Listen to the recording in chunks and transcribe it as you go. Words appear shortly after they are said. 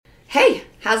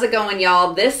How's it going,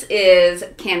 y'all? This is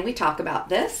Can We Talk About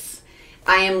This?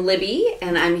 I am Libbie,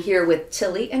 and I'm here with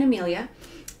Tilly and Amelia.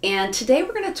 And today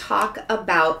we're going to talk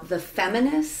about the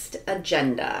feminist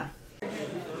agenda.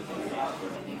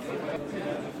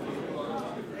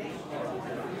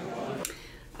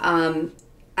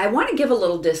 I want to give a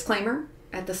little disclaimer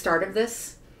at the start of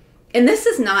this. And this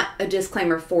is not a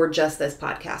disclaimer for just this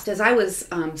podcast. As I was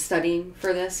studying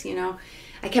for this,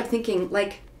 I kept thinking,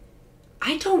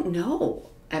 I don't know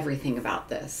everything about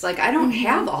this. I don't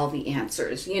have all the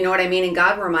answers. You know what I mean? And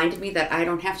God reminded me that I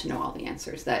don't have to know all the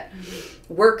answers, that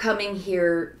we're coming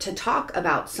here to talk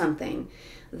about something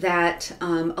that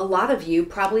a lot of you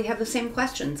probably have the same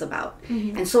questions about.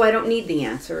 And so I don't need the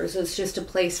answers. It's just a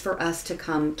place for us to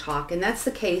come talk. And that's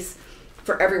the case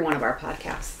for every one of our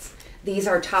podcasts. These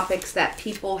are topics that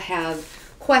people have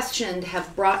questioned,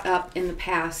 have brought up in the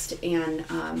past, and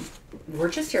we're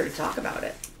just here to talk about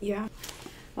it. Yeah.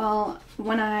 Well,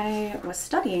 when I was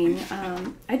studying,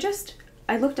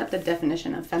 I looked up the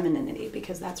definition of femininity,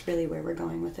 because that's really where we're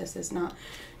going with this, is not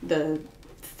the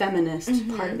feminist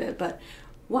part of it, but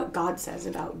what God says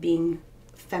about being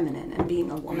feminine and being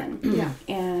a woman. Yeah.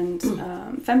 And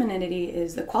femininity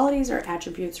is the qualities or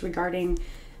attributes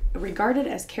regarded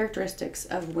as characteristics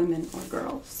of women or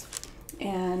girls.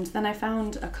 And then I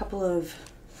found a couple of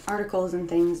articles and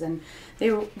things, and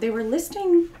they were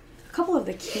listing a couple of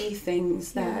the key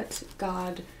things that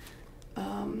God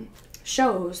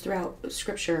shows throughout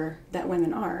Scripture that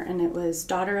women are. And it was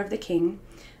daughter of the king,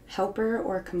 helper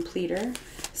or completer,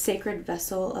 sacred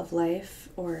vessel of life,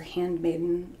 or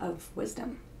handmaiden of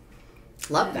wisdom.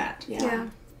 Love that. Yeah.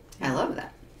 I love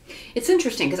that. It's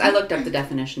interesting because I looked up the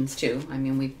definitions too. I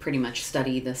mean, we pretty much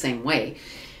study the same way.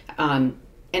 And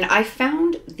I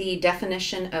found the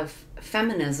definition of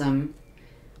feminism,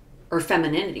 or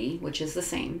femininity, which is the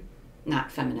same,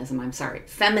 not feminism, I'm sorry,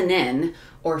 feminine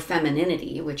or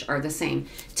femininity, which are the same,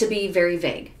 to be very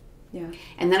vague. Yeah.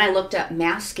 And then I looked up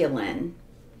masculine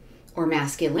or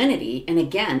masculinity, and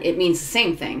again, it means the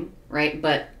same thing, right?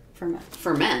 But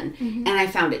for men. And I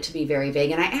found it to be very vague.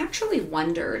 And I actually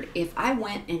wondered if I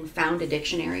went and found a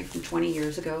dictionary from 20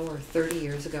 years ago or 30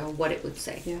 years ago, what it would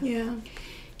say. Yeah.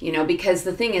 Because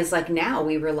the thing is, now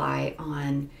we rely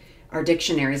on our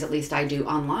dictionaries, at least I do,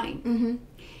 online.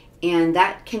 And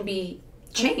that can be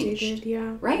changed.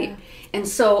 Yeah. Right. Yeah. And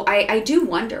so I do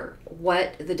wonder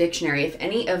what the dictionary, if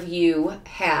any of you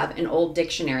have an old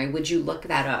dictionary, would you look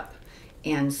that up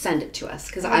and send it to us?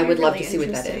 Because I would love to see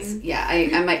what that is. Yeah,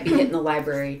 I might be hitting the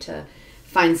library to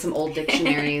find some old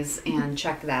dictionaries and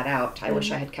check that out. I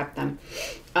wish I had kept them.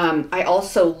 I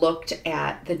also looked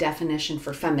at the definition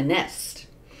for feminist,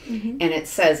 and it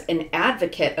says an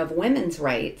advocate of women's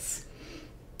rights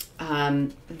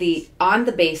on the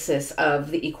basis of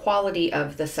the equality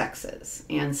of the sexes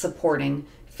and supporting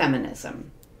feminism.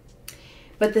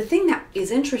 But the thing that is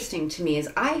interesting to me is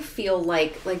I feel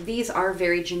like these are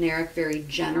very generic, very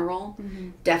general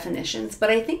definitions. But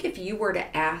I think if you were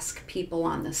to ask people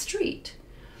on the street,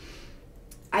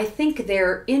 I think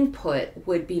their input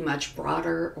would be much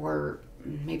broader, or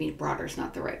maybe broader is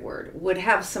not the right word, would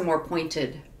have some more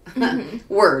pointed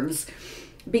words.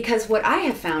 Because what I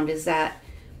have found is that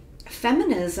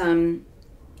feminism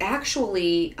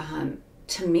actually,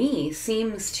 to me,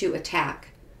 seems to attack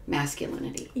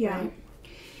masculinity. Yeah. Right?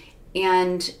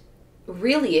 And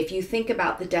really, if you think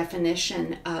about the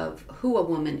definition of who a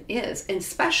woman is, and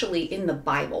especially in the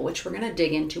Bible, which we're going to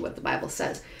dig into what the Bible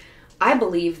says, I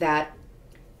believe that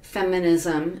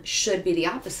feminism should be the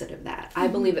opposite of that. I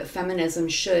believe that feminism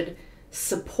should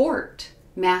support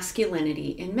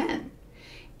masculinity in men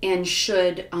and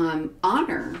should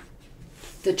honor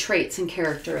the traits and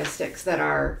characteristics that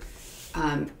are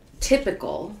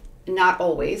typical, not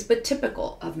always, but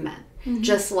typical of men.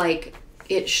 Just like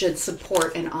it should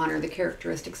support and honor the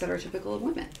characteristics that are typical of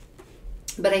women.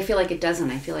 But I feel like it doesn't.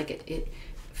 I feel like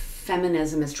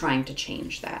feminism is trying to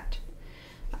change that.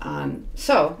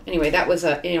 So anyway, that was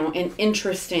an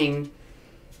interesting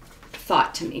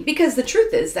thought to me, because the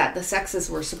truth is that the sexes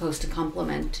were supposed to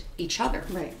complement each other.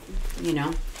 Right.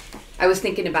 I was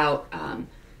thinking about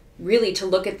really, to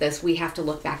look at this, we have to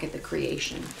look back at the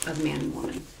creation of man and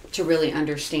woman to really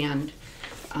understand,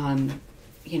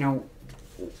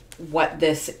 what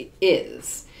this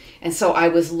is. And so I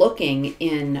was looking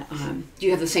in, do you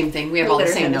have the same thing? We have all the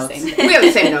same notes. We have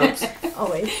the same notes.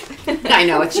 Always. I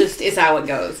know, it's how it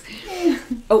goes.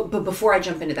 Oh, but before I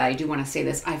jump into that, I do want to say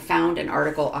this. I found an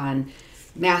article on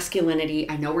masculinity.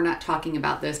 I know we're not talking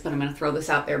about this, but I'm going to throw this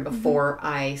out there before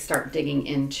I start digging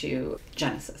into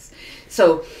Genesis.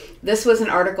 So this was an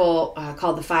article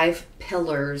called The 5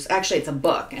 Pillars. Actually, it's a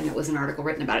book, and it was an article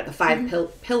written about it. The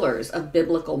 5 Pillars of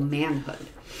Biblical Manhood.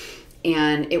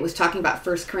 And it was talking about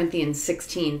 1 Corinthians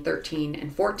 16, 13,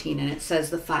 and 14. And it says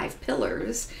the 5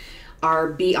 pillars are: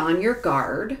 be on your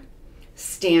guard,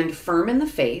 stand firm in the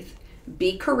faith,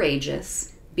 be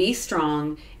courageous, be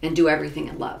strong, and do everything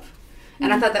in love.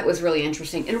 And I thought that was really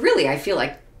interesting. And really, I feel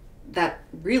like that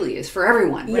really is for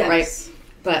everyone, yes. right?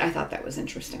 But I thought that was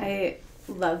interesting. I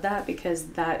love that because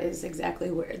that is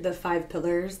exactly where the 5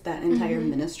 pillars, that entire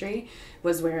ministry,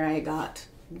 was where I got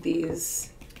these,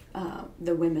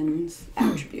 the women's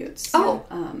attributes. Oh,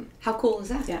 how cool is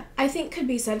that? Yeah. I think could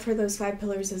be said for those 5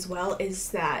 pillars as well is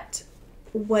that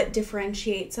what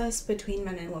differentiates us between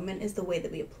men and women is the way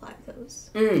that we apply those.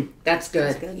 That's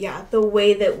good. Yeah, the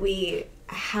way that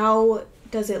how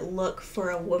does it look for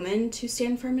a woman to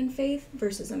stand firm in faith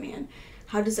versus a man?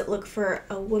 How does it look for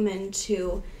a woman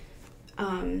to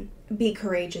be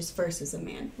courageous versus a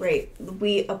man, right?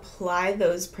 We apply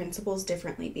those principles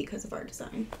differently because of our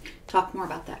design. Talk more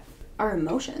about that. Our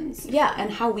emotions. Yeah.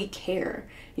 And how we care.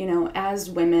 You know, as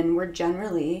women, we're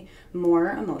generally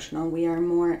more emotional. We are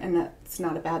more, and that's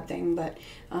not a bad thing, but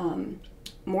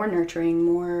more nurturing,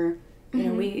 more, you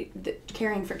know,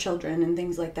 caring for children and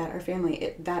things like that, our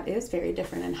family, that is very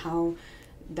different in how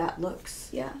that looks.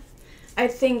 Yeah. I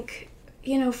think,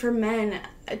 you know, for men,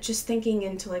 just thinking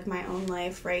into like my own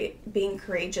life, right, being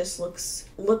courageous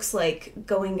looks like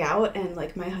going out, and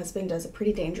like my husband does a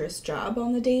pretty dangerous job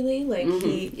on the daily. Like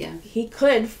he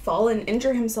could fall and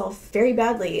injure himself very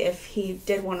badly if he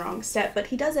did one wrong step, but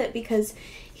he does it because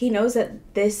he knows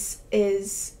that this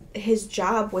is his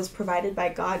job was provided by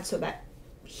God so that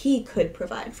he could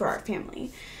provide for our family.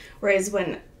 Whereas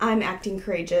when I'm acting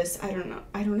courageous, I don't know.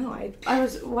 I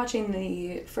was watching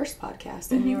the first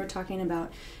podcast, and you were talking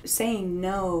about saying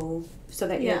no so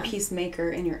that you're a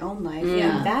peacemaker in your own life.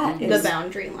 Yeah, that is the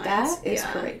boundary lines. That is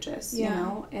courageous, you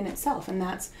know, in itself, and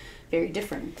that's very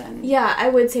different than. Yeah, I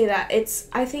would say that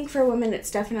I think for women, it's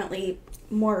definitely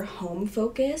more home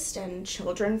focused and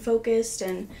children focused,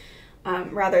 and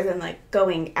rather than like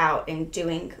going out and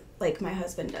doing like my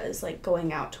husband does, like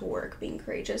going out to work, being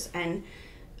courageous. And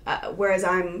whereas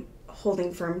I'm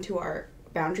holding firm to our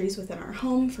boundaries within our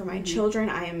home for my children,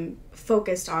 I am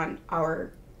focused on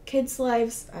our kids'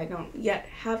 lives. I don't yet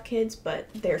have kids,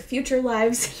 but their future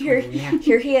lives. Here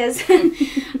he is.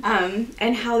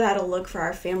 And how that'll look for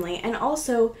our family. And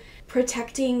also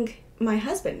protecting my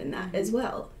husband in that as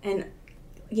well. And,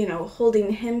 you know,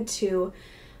 holding him to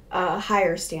a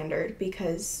higher standard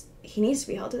because he needs to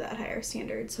be held to that higher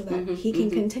standard so that he can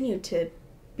continue to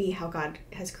be how God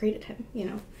has created him, you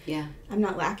know. Yeah. I'm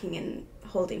not lacking in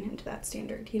holding him to that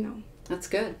standard, you know. That's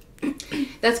good.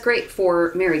 That's great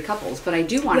for married couples, but I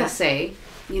do want to say,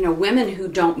 you know, women who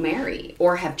don't marry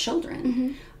or have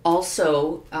children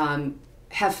also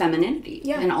have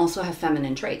femininity and also have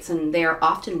feminine traits, and they are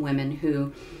often women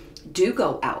who do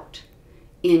go out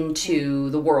into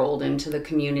the world, into the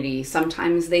community.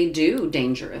 Sometimes they do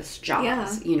dangerous jobs.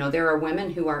 Yeah. You know, there are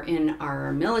women who are in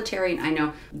our military, and I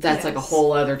know that's like a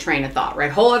whole other train of thought,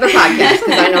 right? Whole other podcast,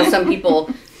 because I know some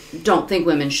people don't think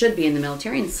women should be in the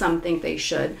military, and some think they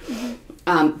should.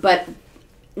 But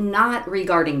not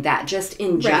regarding that, just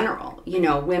in general. You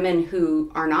know, women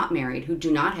who are not married, who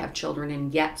do not have children,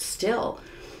 and yet still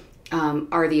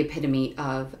are the epitome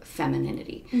of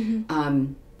femininity.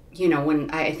 You know, when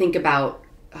I think about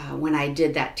when I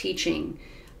did that teaching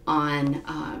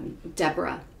on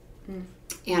Deborah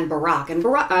and Barak. And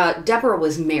Deborah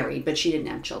was married, but she didn't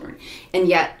have children. And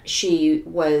yet she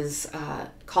was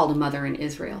called a mother in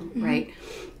Israel, right?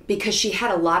 Because she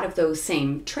had a lot of those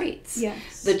same traits.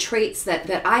 Yes. The traits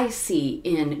that I see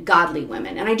in godly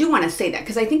women. And I do want to say that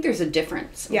because I think there's a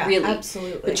difference, really,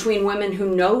 absolutely, between women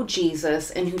who know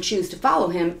Jesus and who choose to follow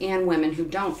him and women who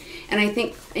don't. And I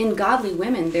think in godly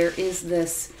women there is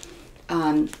this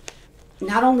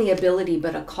not only ability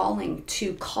but a calling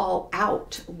to call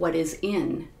out what is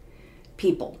in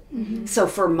people. So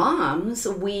for moms,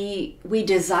 we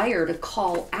desire to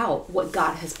call out what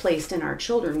God has placed in our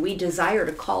children. We desire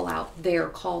to call out their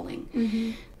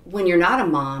calling. When you're not a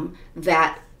mom,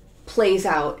 that plays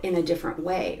out in a different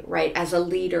way, right? As a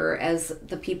leader, as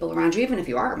the people around you, even if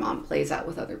you are a mom, plays out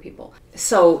with other people.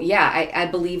 So yeah, I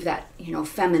believe that, you know,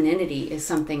 femininity is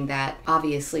something that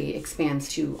obviously expands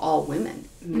to all women,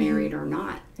 married or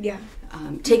not. Yeah.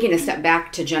 Taking a step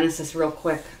back to Genesis real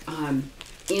quick,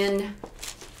 in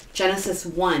Genesis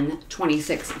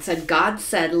 1:26, it said, God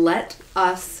said, let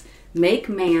us make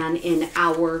man in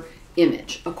our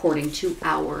image, according to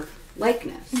our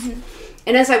likeness.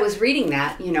 And as I was reading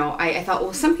that, I thought,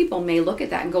 well, some people may look at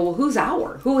that and go, well, who's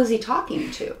our? Who is he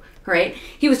talking to? Right?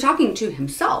 He was talking to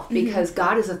himself, because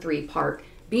God is a 3-part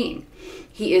being.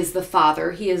 He is the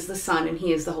Father, he is the Son, and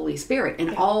he is the Holy Spirit.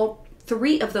 And all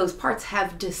 3 of those parts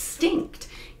have distinct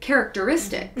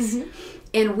characteristics.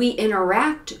 And we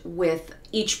interact with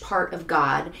each part of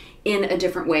God in a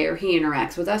different way, or he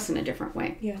interacts with us in a different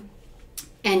way. Yeah.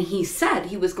 And he said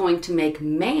he was going to make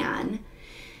man,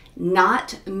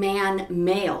 not man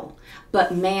male,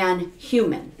 but man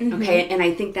human. Okay? And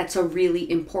I think that's a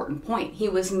really important point. He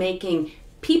was making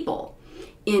people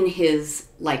in his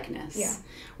likeness. Yeah.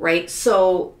 Right?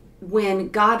 So when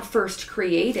God first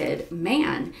created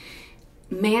man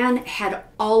had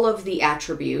all of the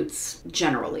attributes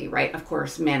generally, right? Of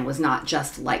course, man was not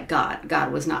just like God.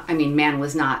 Man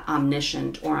was not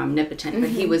omniscient or omnipotent,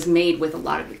 but he was made with a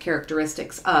lot of the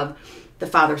characteristics of the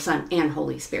Father, Son, and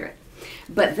Holy Spirit.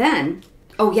 But then,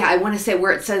 I want to say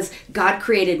where it says God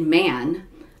created man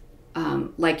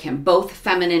like him, both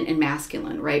feminine and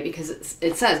masculine, right? Because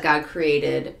it says God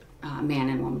created man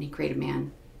and woman. He created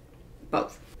man,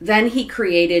 both. Then he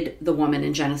created the woman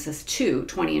in Genesis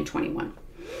 2:20 and 21.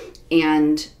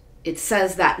 And it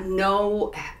says that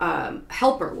no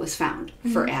helper was found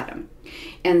for Adam.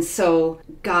 And so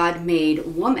God made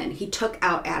woman. He took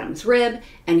out Adam's rib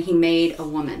and he made a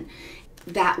woman.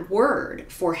 That word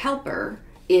for helper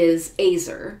is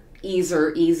Ezer,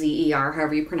 E-Z-E-R,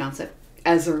 however you pronounce it.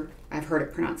 Ezer. I've heard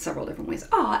it pronounced several different ways.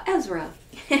 Ezra.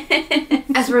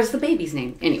 Ezra is the baby's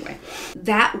name. Anyway,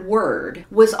 that word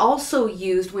was also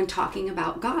used when talking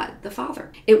about God, the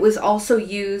Father. It was also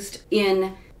used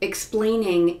in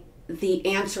explaining the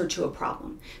answer to a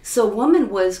problem. So woman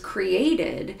was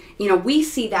created, we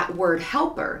see that word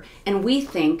helper and we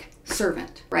think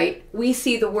servant, right? We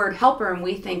see the word helper and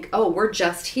we think, we're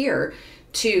just here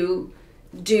to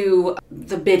do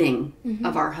the bidding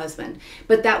of our husband.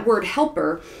 But that word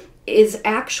helper is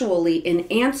actually an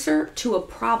answer to a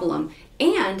problem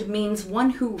and means one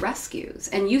who rescues.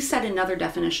 And you said another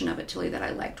definition of it, Tilly, that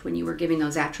I liked when you were giving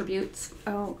those attributes.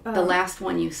 The last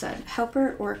one you said.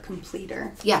 Helper or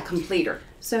completer. Yeah, completer.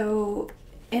 So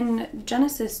in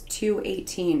Genesis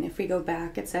 2:18, if we go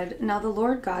back, it said, "Now the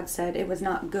Lord God said, it was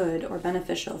not good or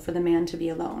beneficial for the man to be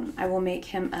alone. I will make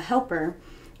him a helper."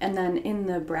 And then in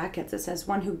the brackets, it says,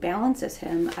 "One who balances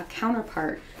him, a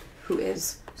counterpart who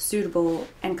is suitable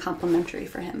and complementary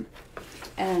for him."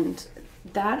 And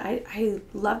that, I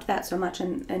loved that so much.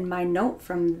 And my note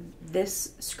from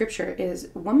this scripture is,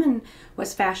 woman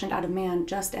was fashioned out of man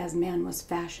just as man was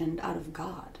fashioned out of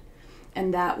God.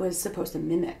 And that was supposed to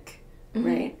mimic,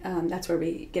 right? That's where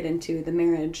we get into the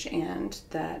marriage and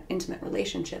that intimate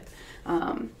relationship.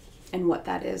 And what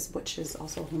that is, which is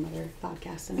also a whole other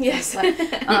podcast. Yes.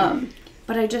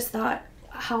 But I just thought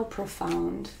how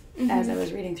profound, as I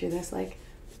was reading through this, like,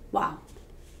 wow.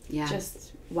 Yeah.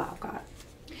 Just, wow, God.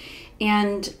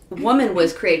 And woman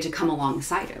was created to come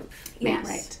alongside of man.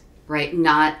 Yeah, right?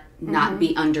 Not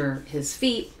be under his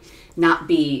feet, not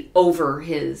be over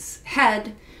his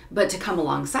head, but to come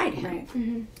alongside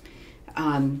him.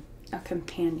 Right. A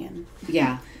companion.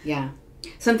 Yeah.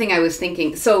 Something I was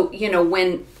thinking, so,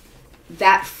 when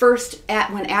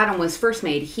Adam was first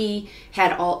made, he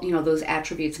had all, those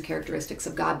attributes and characteristics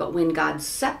of God, but when God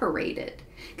separated,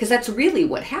 because that's really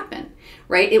what happened,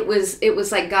 right? It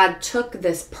was like God took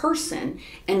this person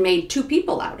and made 2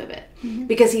 people out of it,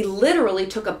 because he literally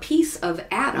took a piece of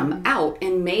Adam out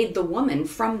and made the woman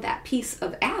from that piece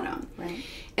of Adam. Right.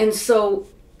 And so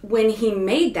when he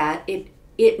made that,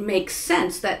 it makes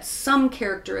sense that some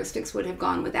characteristics would have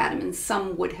gone with Adam and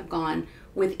some would have gone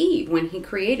with Eve when he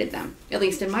created them. At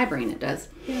least in my brain it does.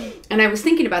 Yeah. And I was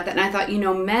thinking about that and I thought,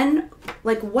 men,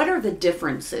 like, what are the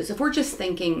differences? If we're just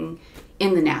thinking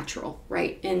in the natural,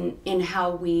 right? In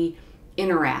how we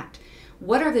interact.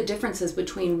 What are the differences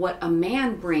between what a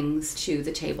man brings to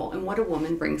the table and what a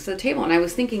woman brings to the table? And I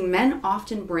was thinking men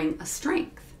often bring a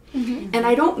strength. And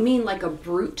I don't mean like a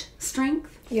brute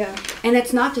strength. Yeah. And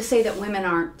it's not to say that women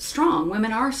aren't strong.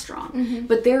 Women are strong.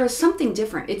 But there is something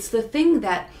different. It's the thing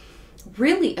that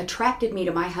really attracted me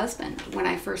to my husband when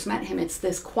I first met him. It's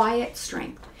this quiet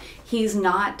strength. He's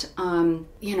not,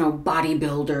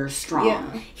 bodybuilder strong.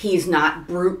 Yeah. He's not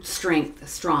brute strength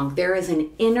strong. There is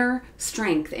an inner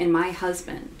strength in my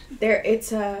husband.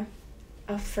 It's a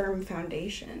firm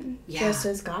foundation, just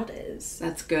as God is.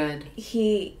 That's good.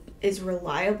 He is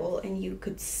reliable, and you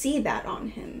could see that on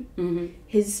him.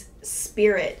 His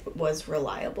spirit was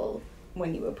reliable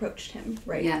when you approached him,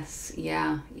 right? Yes,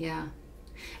 yeah.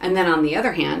 And then on the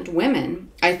other hand,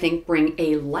 women, I think, bring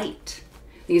a light.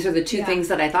 These are the two things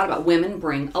that I thought about. Women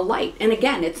bring a light. And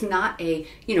again, it's not a,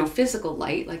 physical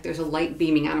light, like there's a light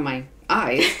beaming out of my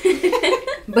eyes,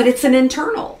 but it's an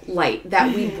internal light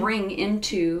that we bring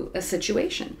into a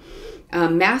situation.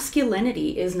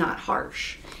 Masculinity is not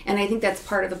harsh. And I think that's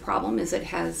part of the problem is it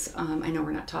has, I know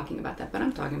we're not talking about that, but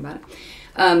I'm talking about it.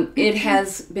 It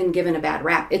has been given a bad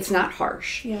rap. It's not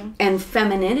harsh. Yeah. And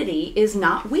femininity is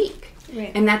not weak.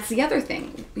 Right. And that's the other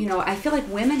thing. I feel like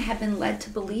women have been led to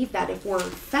believe that if we're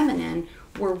feminine,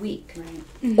 we're weak. Right.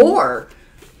 Mm-hmm. Or,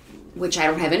 which I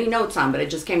don't have any notes on, but it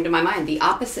just came to my mind, the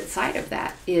opposite side of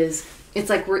that is it's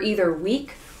like we're either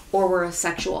weak or we're a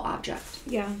sexual object.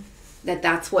 Yeah.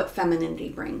 That's what femininity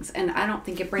brings. And I don't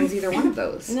think it brings either one of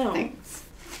those things.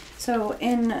 So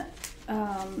in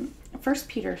 1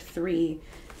 Peter 3,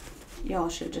 y'all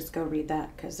should just go read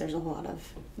that because there's a lot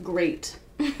of great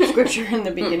scripture in the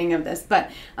beginning of this.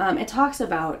 But it talks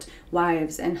about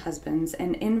wives and husbands.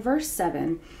 And in verse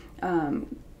 7,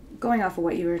 going off of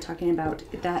what you were talking about,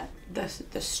 that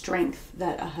the strength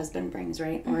that a husband brings,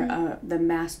 right? Mm-hmm. Or the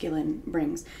masculine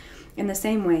brings. In the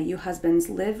same way, you husbands,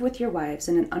 live with your wives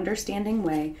in an understanding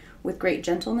way, with great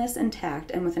gentleness and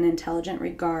tact, and with an intelligent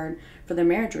regard for the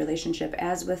marriage relationship,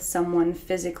 as with someone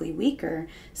physically weaker,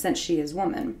 since she is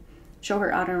woman. Show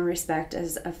her honor and respect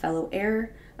as a fellow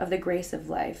heir of the grace of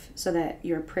life, so that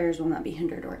your prayers will not be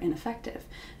hindered or ineffective.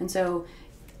 And so,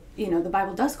 the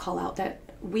Bible does call out that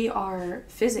we are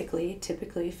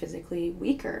typically physically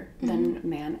weaker than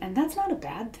man, and that's not a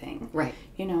bad thing. Right.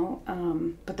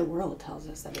 But the world tells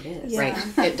us that it is. Yeah. Right.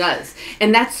 It does.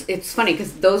 And it's funny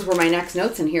because those were my next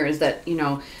notes in here is that,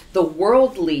 the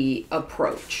worldly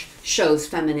approach shows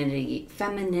femininity,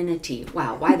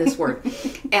 wow, why this word,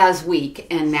 as weak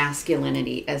and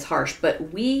masculinity as harsh.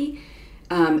 But we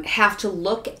have to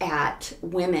look at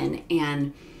women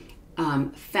and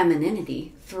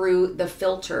femininity through the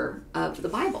filter of the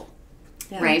Bible,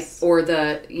 yes. Right? Or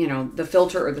the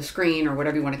filter or the screen or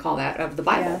whatever you want to call that of the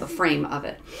Bible, the frame of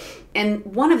it. And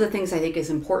one of the things I think is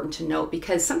important to note,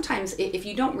 because sometimes if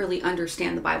you don't really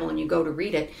understand the Bible and you go to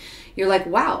read it, you're like,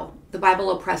 wow, the Bible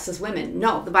oppresses women.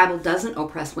 No, the Bible doesn't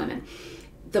oppress women.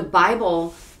 The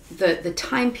Bible, the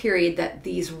time period that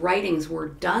these writings were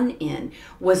done in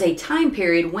was a time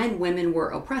period when women were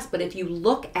oppressed. But if you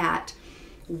look at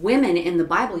women in the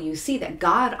Bible, you see that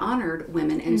God honored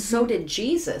women, and so did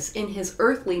Jesus in his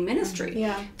earthly ministry.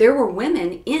 Yeah. There were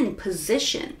women in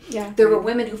position. Yeah. There were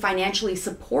women who financially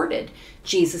supported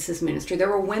Jesus's ministry. There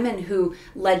were women who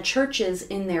led churches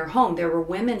in their home. There were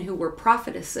women who were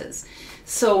prophetesses.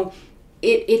 So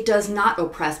it does not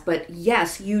oppress, but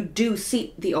yes, you do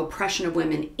see the oppression of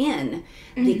women in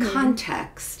the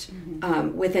context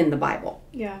within the Bible.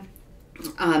 Yeah.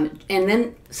 And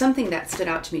then something that stood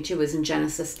out to me too was in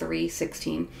Genesis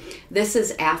 3:16. This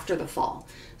is after the fall.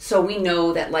 So we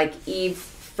know that like Eve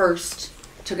first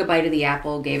took a bite of the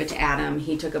apple, gave it to Adam.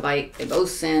 He took a bite. They both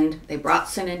sinned. They brought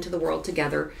sin into the world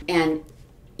together. And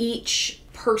each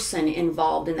person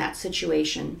involved in that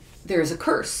situation, there's a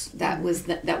curse that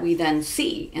we then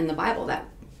see in the Bible that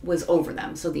was over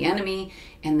them. So the enemy,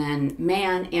 and then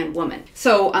man and woman.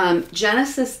 So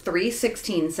Genesis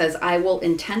 3:16 says, I will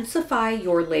intensify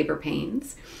your labor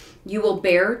pains. You will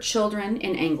bear children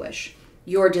in anguish.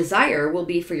 Your desire will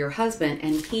be for your husband,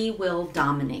 and he will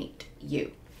dominate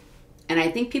you. And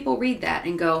I think people read that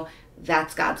and go,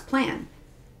 that's God's plan.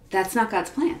 That's not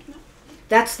God's plan.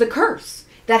 That's the curse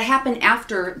that happened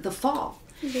after the fall.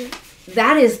 Mm-hmm.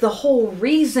 That is the whole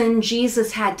reason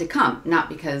Jesus had to come. Not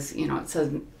because, it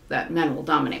says that men will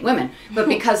dominate women, but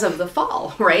because of the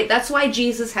fall, right? That's why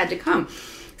Jesus had to come.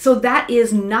 So that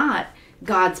is not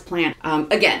God's plan.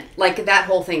 Again, like that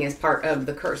whole thing is part of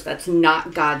the curse. That's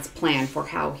not God's plan for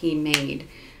how he made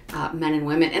men and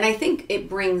women. And I think it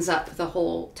brings up the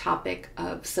whole topic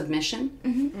of submission.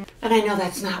 Mm-hmm. And I know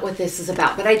that's not what this is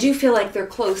about, but I do feel like they're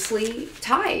closely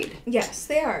tied. Yes,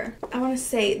 they are. I want to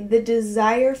say the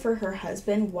desire for her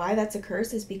husband, why that's a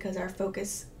curse, is because our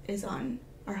focus is on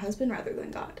our husband rather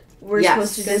than God. We're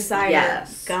supposed to desire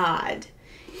God.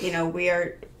 We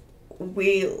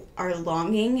are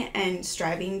longing and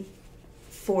striving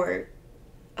for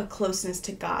a closeness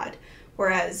to God.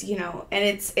 Whereas,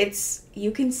 and it's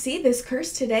you can see this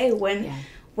curse today when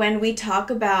we talk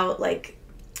about like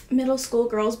middle school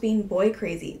girls being boy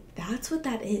crazy. That's what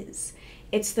that is.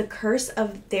 It's the curse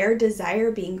of their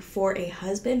desire being for a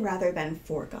husband rather than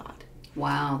for God.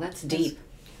 Wow, that's deep.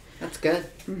 That's good.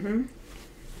 Mm-hmm.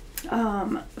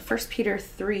 1 Peter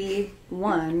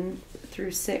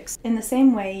 3:1-6. In the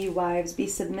same way, you wives, be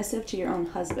submissive to your own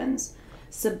husbands,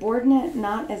 subordinate,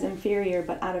 not as inferior,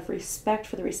 but out of respect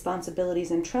for the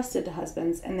responsibilities entrusted to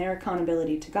husbands and their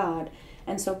accountability to God.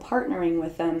 And so partnering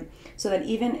with them so that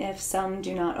even if some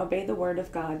do not obey the word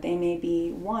of God, they may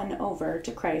be won over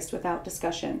to Christ without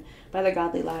discussion by the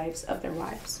godly lives of their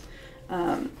wives.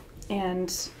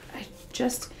 And I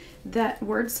just, that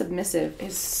word submissive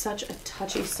is such a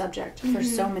touchy subject for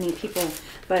so many people,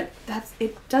 but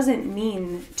it doesn't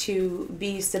mean to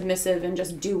be submissive and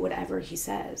just do whatever he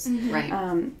says.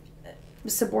 Right.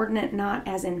 Subordinate not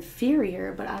as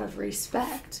inferior, but out of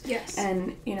respect. Yes.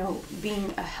 And,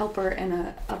 being a helper and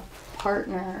a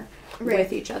partner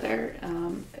with each other,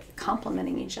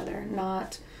 complementing each other,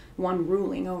 not one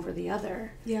ruling over the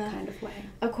other kind of way.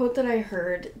 A quote that I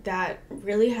heard that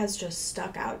really has just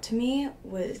stuck out to me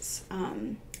was,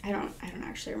 I don't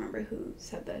actually remember who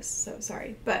said this, so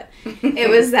sorry, but it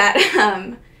was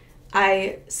that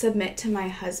I submit to my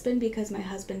husband because my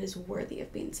husband is worthy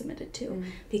of being submitted to,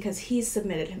 because he's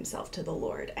submitted himself to the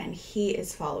Lord and he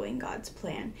is following God's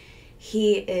plan.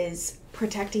 He is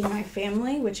protecting my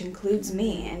family, which includes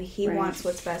me, and he wants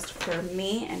what's best for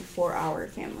me and for our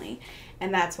family.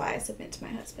 And that's why I submit to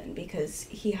my husband, because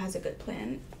he has a good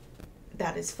plan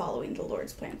that is following the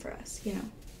Lord's plan for us,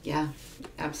 Yeah,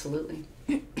 absolutely.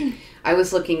 I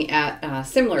was looking at a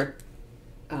similar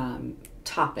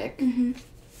topic,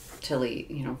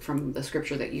 Tilly, from the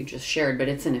scripture that you just shared, but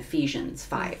it's in Ephesians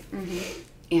 5.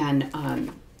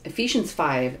 And Ephesians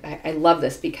 5, I love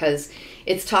this because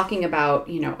it's talking about,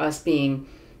 us being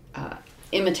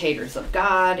imitators of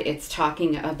God. It's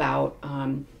talking about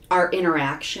our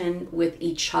interaction with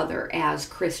each other as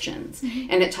Christians.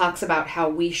 And it talks about how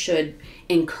we should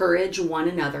encourage one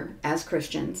another as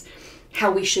Christians,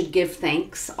 how we should give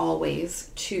thanks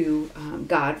always to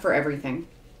God for everything.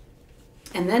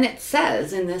 And then it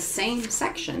says in this same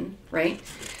section, right,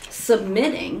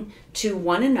 submitting to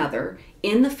one another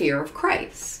in the fear of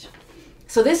Christ.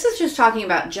 So this is just talking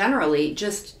about generally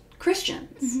just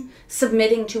Christians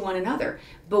submitting to one another.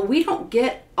 But we don't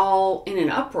get all in an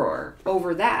uproar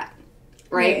over that,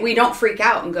 right? We don't freak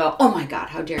out and go, oh my God,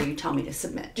 how dare you tell me to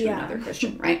submit to another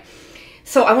Christian, right?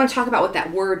 So I want to talk about what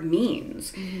that word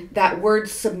means. That word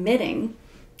submitting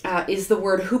is the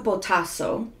word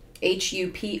hupotasso,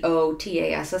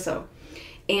 Hupotasso.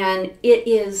 And it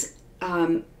is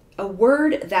a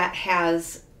word that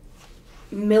has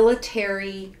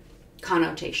military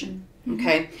connotation,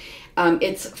 okay?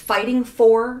 It's fighting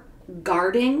for,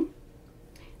 guarding,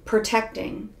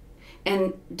 protecting,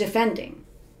 and defending.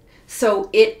 So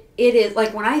it is,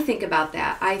 like when I think about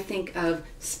that, I think of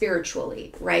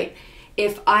spiritually, right?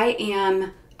 If I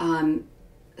am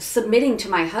submitting to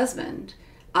my husband,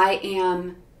 I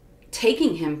am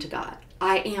taking him to God.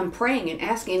 I am praying and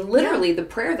asking. Literally, the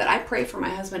prayer that I pray for my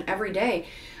husband every day,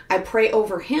 I pray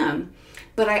over him,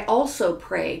 but I also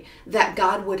pray that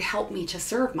God would help me to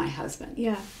serve my husband.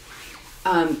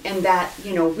 And that,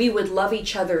 we would love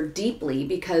each other deeply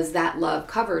because that love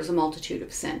covers a multitude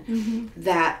of sin.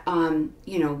 That,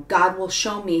 God will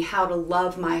show me how to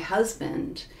love my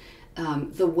husband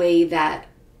the way that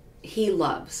he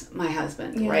loves my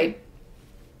husband, right?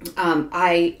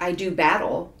 I do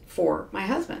battle for my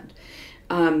husband.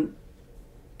 And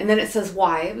then it says,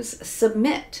 wives,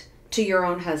 submit to your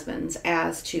own husbands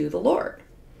as to the Lord.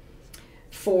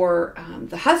 For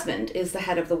the husband is the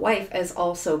head of the wife, as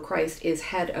also Christ is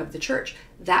head of the church.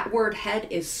 That word head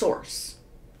is source.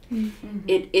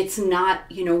 It's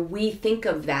not, we think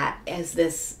of that as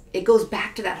this, it goes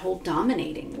back to that whole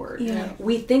dominating word.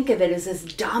 We think of it as this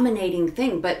dominating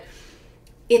thing, but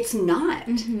it's not.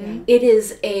 It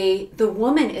is the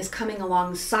woman is coming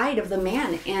alongside of the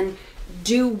man, and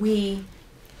do we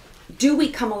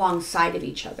come alongside of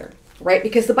each other? Right?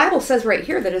 Because the Bible says right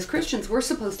here that as Christians, we're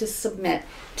supposed to submit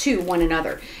to one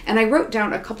another. And I wrote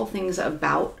down a couple things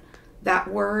about that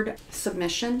word,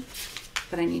 submission,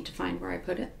 but I need to find where I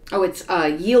put it. Oh, it's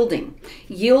yielding.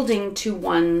 Yielding to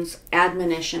one's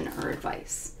admonition or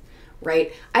advice,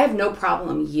 right? I have no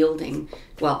problem yielding.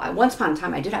 Well, once upon a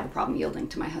time, I did have a problem yielding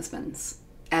to my husband's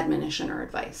admonition or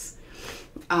advice.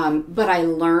 But I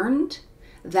learned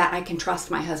that I can trust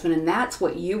my husband, and that's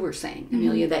what you were saying,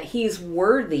 Amelia, that he's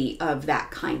worthy of that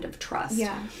kind of trust,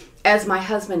 as my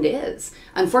husband is.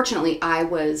 Unfortunately, I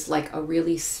was like a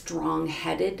really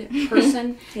strong-headed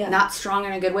person, not strong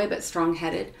in a good way, but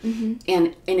strong-headed,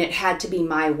 and it had to be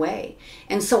my way.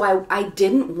 And so I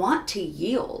didn't want to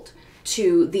yield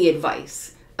to the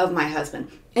advice of my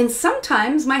husband. And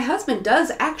sometimes my husband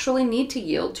does actually need to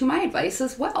yield to my advice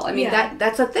as well. I mean,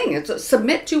 that's a thing. It's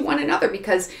submit to one another,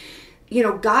 because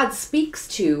God speaks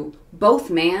to both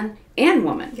man and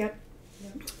woman.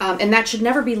 And that should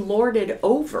never be lorded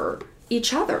over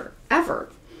each other, ever.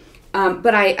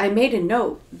 But I made a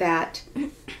note that,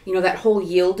 that whole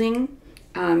yielding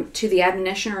to the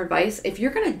admonition or advice, if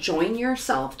you're going to join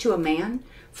yourself to a man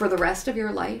for the rest of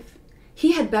your life,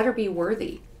 he had better be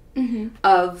worthy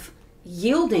of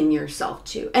yielding yourself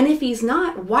to. And if he's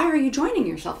not, why are you joining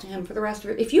yourself to him for the rest of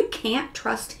your life? If you can't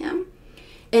trust him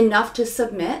enough to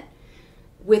submit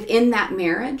within that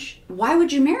marriage, why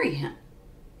would you marry him?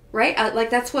 Right?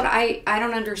 Like, that's what I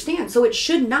don't understand. So it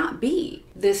should not be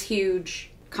this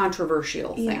huge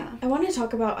controversial thing. Yeah. I want to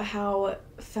talk about how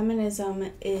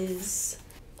feminism is,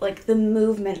 like, the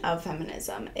movement of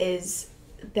feminism is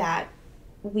that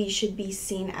we should be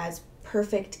seen as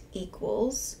perfect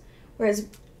equals, whereas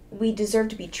we deserve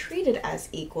to be treated as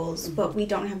equals, but we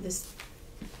don't have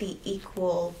the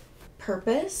equal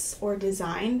purpose or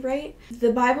design, right?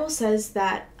 The Bible says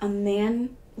that a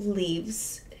man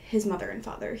leaves his mother and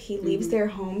father. He leaves their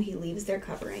home, he leaves their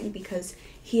covering, because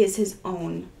he is his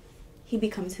own, he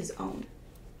becomes his own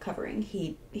covering.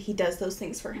 He does those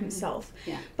things for himself.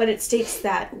 Yeah. But it states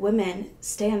that women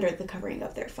stay under the covering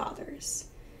of their fathers,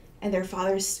 and their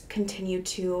fathers continue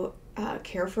to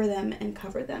care for them and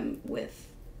cover them with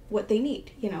what they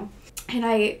need, you know.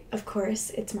 And of course,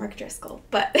 it's Mark Driscoll,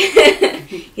 but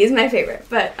he's my favorite.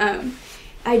 But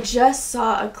I just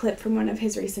saw a clip from one of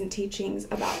his recent teachings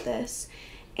about this,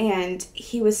 and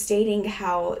he was stating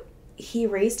how he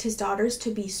raised his daughters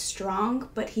to be strong,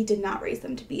 but he did not raise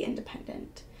them to be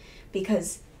independent,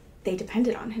 because they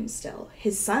depended on him still.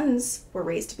 His sons were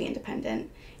raised to be independent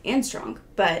and strong,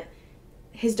 but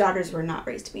his daughters were not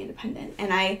raised to be independent.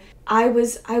 And I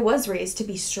was raised to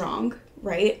be strong,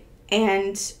 right?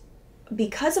 And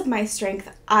because of my strength,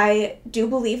 I do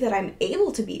believe that I'm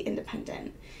able to be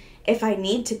independent if I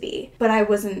need to be, but I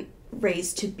wasn't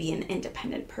raised to be an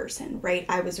independent person, right?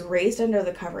 I was raised under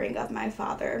the covering of my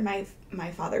father.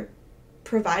 My father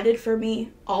provided for me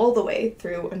all the way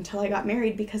through until I got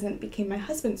married, because then it became my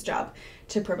husband's job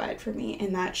to provide for me,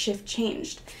 and that shift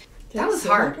changed. That was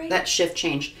hard. Right? That shift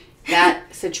changed.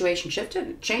 That situation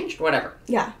shifted, changed, whatever.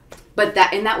 Yeah. But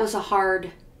that was a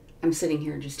hard... I'm sitting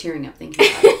here just tearing up thinking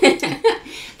about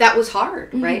it. That was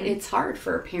hard, right? It's hard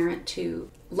for a parent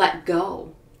to let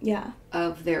go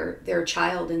of their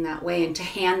child in that way, and to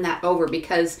hand that over,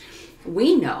 because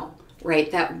we know,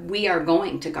 right, that we are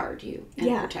going to guard you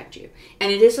and protect you.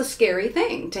 And it is a scary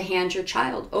thing to hand your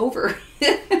child over.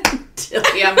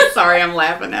 Tilly, I'm sorry, I'm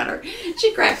laughing at her.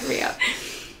 She cracked me up.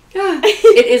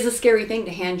 It is a scary thing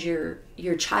to hand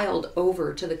your child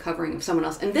over to the covering of someone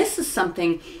else. And this is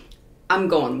something... I'm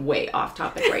going way off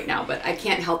topic right now, but I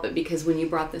can't help it, because when you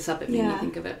brought this up, it made me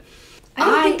think of it. I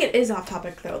don't think it is off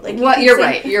topic, though. Like, well, you're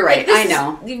right. Like, I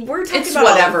know. We're talking it's about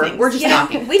whatever. All things. We're just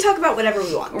talking. We talk about whatever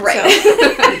we want. Right.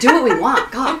 So. Do what we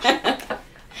want. Gosh.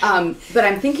 But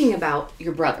I'm thinking about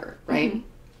your brother, right?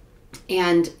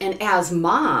 And as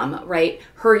mom, right,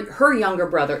 her younger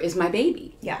brother is my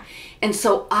baby. Yeah. And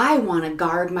so I want to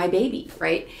guard my baby,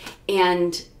 right?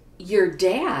 And your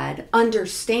dad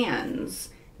understands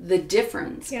the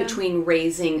difference between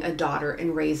raising a daughter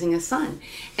and raising a son.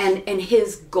 And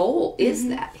his goal is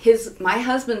that. My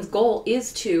husband's goal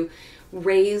is to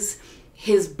raise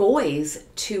his boys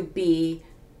to be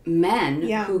men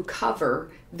who cover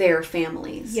their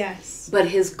families. Yes. But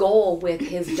his goal with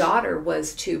his daughter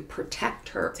was to protect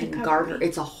her and guard her.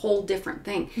 It's a whole different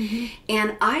thing.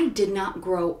 And I did not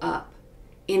grow up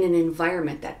in an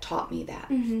environment that taught me that.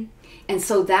 And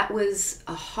so that was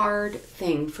a hard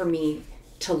thing for me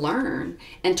to learn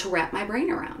and to wrap my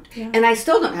brain around. And I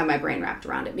still don't have my brain wrapped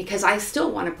around it, because I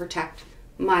still want to protect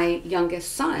my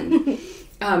youngest son,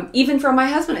 even from my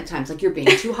husband at times. Like, you're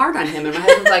being too hard on him. And my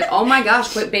husband's like, oh my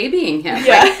gosh, quit babying him.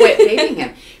 Like, quit babying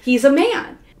him. He's a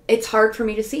man. It's hard for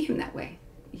me to see him that way.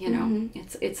 You know,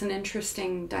 it's an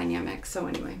interesting dynamic. So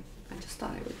anyway, I just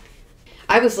thought I would.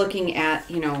 I was looking at,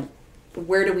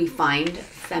 where do we find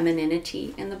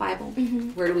femininity in the Bible?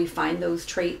 Where do we find those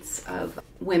traits of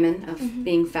women, of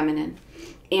being feminine?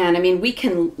 And I mean, we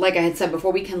can, like I had said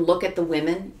before, we can look at the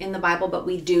women in the Bible, but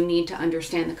we do need to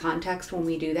understand the context when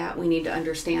we do that. We need to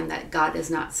understand that God is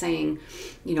not saying,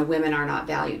 women are not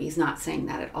valued. He's not saying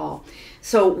that at all.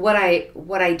 So what I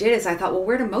did is I thought, well,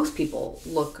 where do most people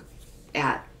look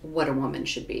at what a woman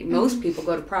should be? Most people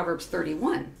go to Proverbs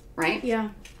 31, right? Yeah.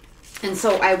 And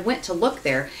so I went to look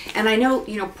there, and I know,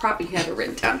 you have it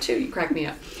written down too. You crack me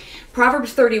up.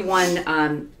 Proverbs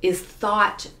 31 is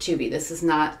thought to be, this is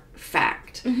not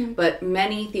fact, but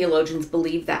many theologians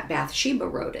believe that Bathsheba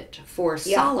wrote it for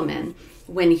Solomon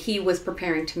when he was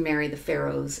preparing to marry the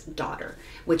Pharaoh's daughter,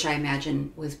 which I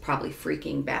imagine was probably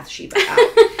freaking Bathsheba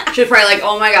out. She was probably like,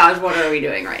 oh my gosh, what are we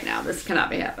doing right now? This cannot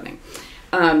be happening.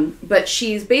 But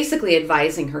she's basically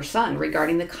advising her son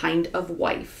regarding the kind of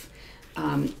wife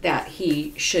that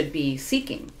he should be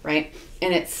seeking, right?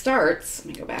 And it starts,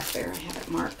 let me go back there, I have it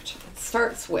marked. It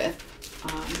starts with,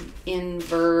 in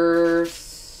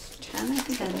verse 10, I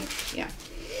think it is. Yeah.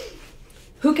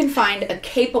 Who can find a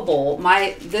capable,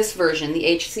 this version, the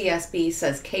HCSB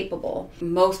says capable.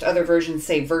 Most other versions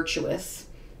say virtuous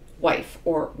wife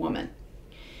or woman.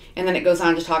 And then it goes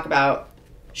on to talk about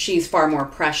she's far more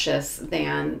precious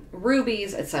than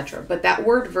rubies, etc. But that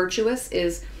word virtuous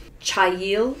is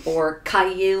chayil or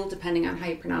kayil, depending on how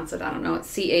you pronounce it. I don't know.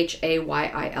 It's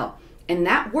Chayil. And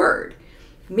that word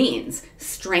means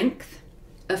strength,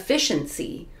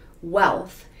 efficiency,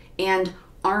 wealth, and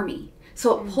army.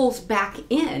 So it pulls back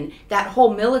in that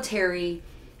whole military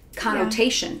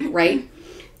connotation, right?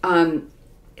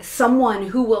 Someone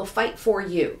who will fight for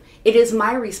you. It is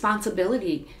my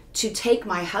responsibility to take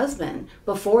my husband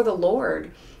before the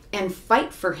Lord and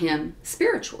fight for him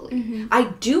spiritually.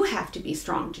 I do have to be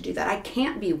strong to do that. I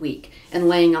can't be weak and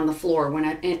laying on the floor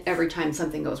every time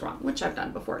something goes wrong, which I've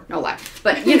done before, no lie.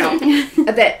 But,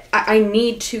 that I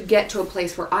need to get to a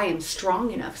place where I am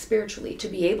strong enough spiritually to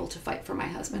be able to fight for my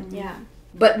husband. Yeah.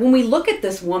 But when we look at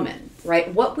this woman,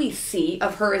 right, what we see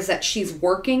of her is that she's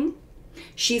working,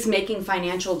 she's making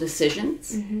financial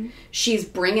decisions, she's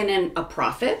bringing in a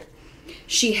profit,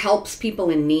 she helps people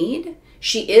in need,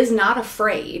 she is not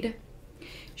afraid,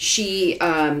 she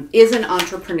is an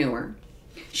entrepreneur,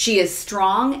 she is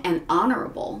strong and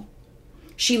honorable,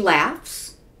 she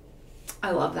laughs.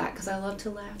 I love that because I love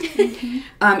to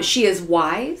laugh. She is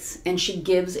wise and she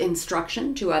gives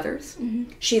instruction to others.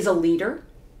 She's a leader.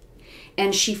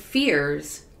 And she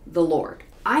fears the Lord.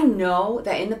 I know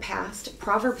that in the past,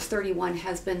 Proverbs 31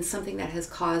 has been something that has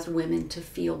caused women to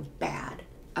feel bad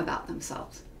about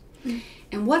themselves.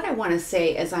 And what I want to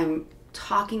say as I'm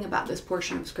talking about this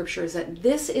portion of Scripture is that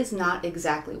this is not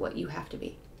exactly what you have to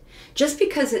be. Just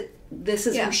because this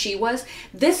is who she was,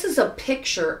 this is a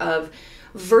picture of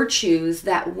virtues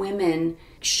that women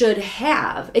should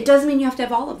have. It doesn't mean you have to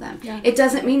have all of them. It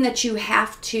doesn't mean that you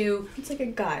have to... It's like a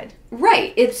guide.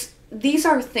 Right. These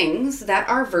are things that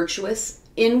are virtuous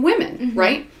in women,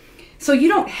 right? So you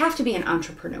don't have to be an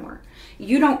entrepreneur.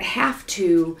 You don't have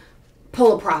to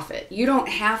pull a profit. You don't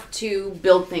have to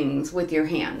build things with your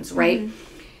hands, right?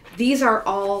 These are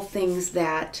all things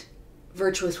that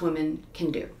virtuous women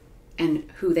can do and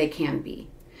who they can be.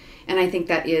 And I think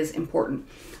that is important.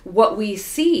 What we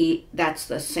see that's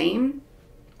the same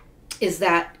is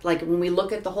that, like, when we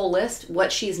look at the whole list,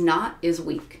 what she's not is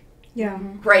weak. Yeah.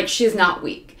 Right? She's not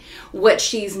weak. What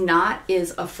she's not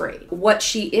is afraid. What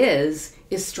she is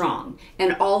strong.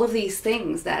 And all of these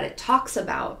things that it talks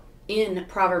about in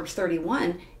Proverbs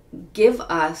 31 give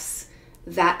us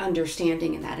that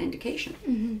understanding and that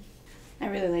indication. I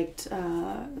really liked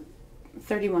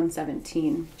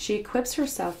 31:17. She equips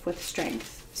herself with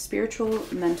strength, spiritual,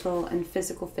 mental, and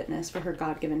physical fitness for her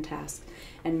God-given task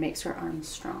and makes her arms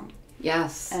strong.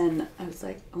 Yes. And I was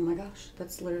like, oh my gosh,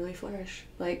 that's literally flourish.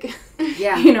 Like,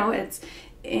 yeah. It's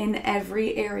in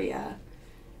every area.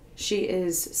 She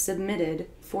is submitted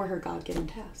for her God-given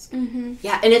task.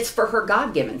 Yeah, and it's for her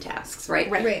God-given tasks, right?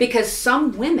 Right. Because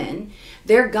some women,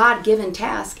 their God-given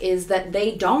task is that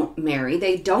they don't marry,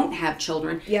 they don't have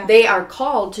children. Yeah. They are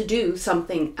called to do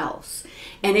something else.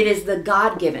 And it is the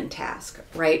God-given task,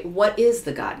 right? What is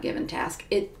the God-given task?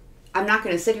 I'm not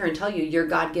going to sit here and tell you your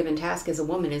God-given task as a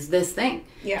woman is this thing.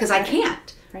 Because I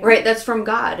can't. Right? That's from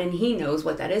God, and He knows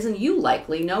what that is, and you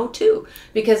likely know too.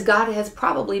 Because God has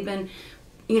probably been,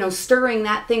 stirring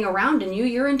that thing around in you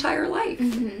your entire life.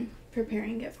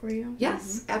 Preparing it for you.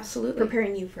 Yes, absolutely.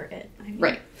 Preparing you for it.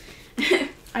 Right.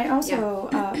 I also,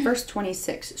 verse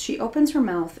 26, she opens her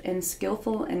mouth in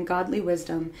skillful and godly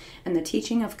wisdom, and the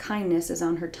teaching of kindness is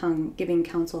on her tongue, giving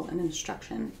counsel and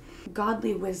instruction.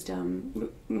 Godly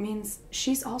wisdom means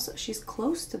she's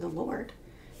close to the Lord,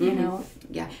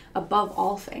 Yeah. above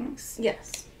all things.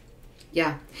 Yes.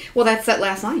 Yeah. Well, that's that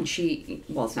last line.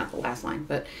 It's not the last line,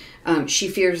 but she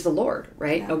fears the Lord,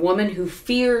 right? Yeah. A woman who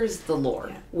fears the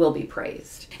Lord will be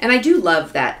praised. And I do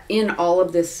love that in all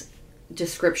of this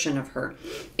description of her.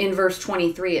 In verse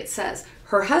 23, it says,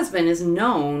 her husband is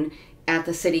known at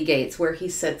the city gates where he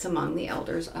sits among the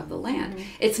elders of the land.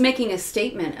 It's making a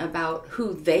statement about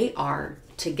who they are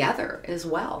together as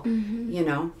well,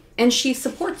 and she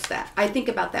supports that. I think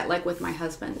about that like with my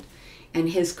husband and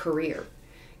his career.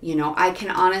 I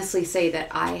can honestly say that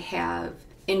I have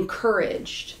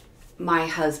encouraged my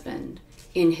husband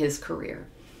in his career.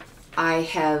 I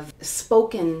have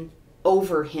spoken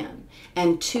over him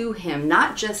and to him,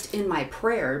 not just in my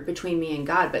prayer between me and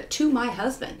God, but to my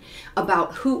husband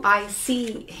about who I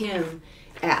see him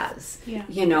as,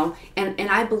 and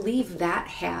I believe that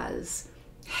has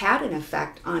had an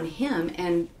effect on him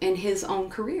and his own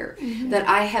career. That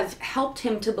I have helped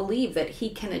him to believe that he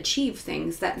can achieve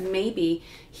things that maybe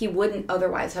he wouldn't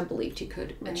otherwise have believed he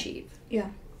could achieve. Yeah.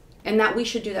 And that we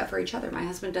should do that for each other. My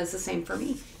husband does the same for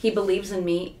me. He believes in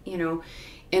me,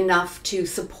 enough to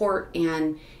support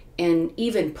and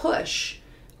even push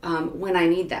when I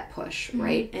need that push,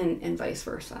 right? And vice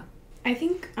versa. I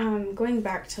think going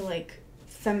back to like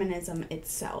feminism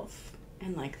itself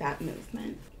and like that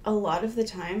movement, a lot of the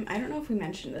time, I don't know if we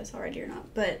mentioned this already or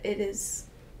not, but it is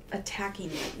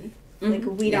attacking men. Like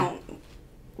we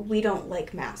don't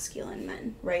like masculine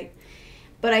men, right?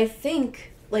 But I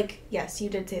think, like, yes, you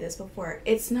did say this before,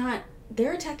 it's not,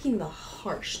 they're attacking the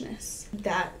harshness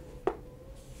that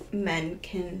men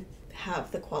can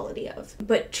have the quality of.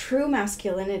 But true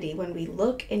masculinity, when we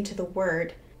look into the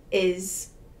word, is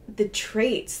the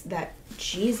traits that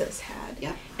Jesus had.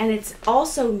 Yeah. And it's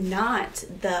also not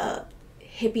the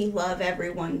hippie love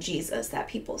everyone Jesus that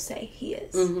people say he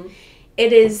is.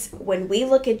 It is, when we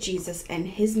look at Jesus and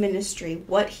his ministry,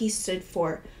 what he stood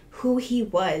for, who he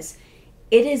was,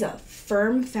 it is a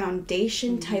firm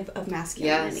foundation type of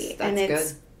masculinity. Yes,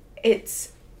 that's good.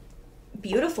 It's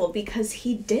beautiful because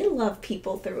he did love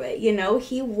people through it.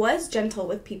 He was gentle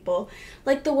with people,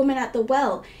 like the woman at the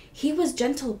well. He was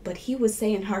gentle, but he was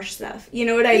saying harsh stuff. You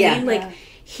know what I mean? Like,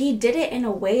 he did it in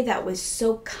a way that was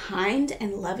so kind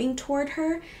and loving toward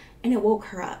her, and it woke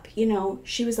her up.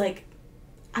 She was like,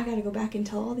 I gotta go back and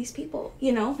tell all these people,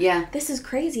 this is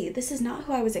crazy. This is not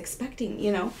who I was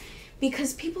expecting,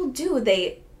 because people do,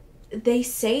 they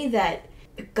say that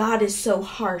God is so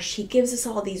harsh. He gives us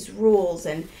all these rules,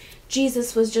 and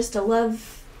Jesus was just a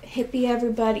love hippie,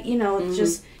 everybody,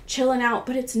 just chilling out.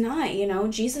 But it's not,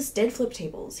 Jesus did flip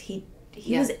tables. He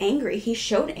was angry. He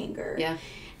showed anger. Yeah.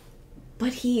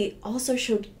 But he also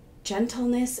showed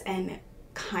gentleness and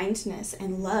kindness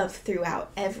and love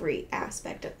throughout every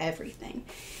aspect of everything.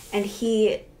 And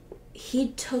he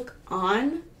took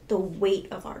on the weight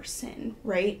of our sin,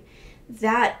 right?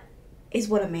 That is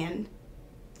what a man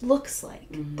looks like.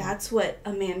 That's what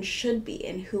a man should be,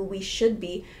 and who we should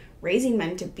be raising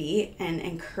men to be and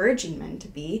encouraging men to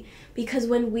be. Because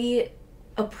when we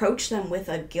approach them with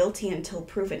a guilty until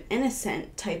proven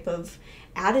innocent type of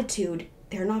attitude,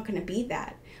 they're not going to be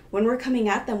that. When we're coming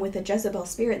at them with a Jezebel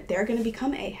spirit, they're going to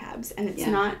become Ahabs, and it's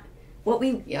not what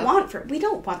we want for. We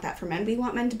don't want that for men. We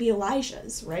want men to be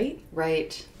Elijahs, right?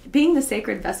 Right. Being the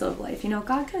sacred vessel of life,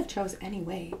 God could have chose any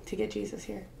way to get Jesus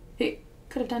here. He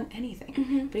could have done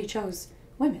anything, but he chose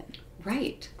women.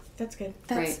 Right. That's good.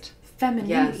 That's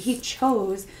femininity. Yes. He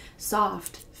chose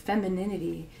soft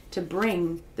femininity to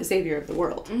bring the Savior of the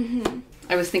world.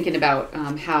 I was thinking about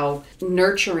how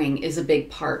nurturing is a big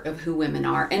part of who women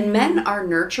are. And men are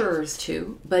nurturers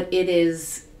too, but it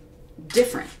is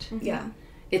different. Yeah.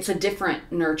 It's a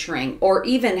different nurturing, or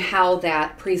even how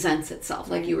that presents itself,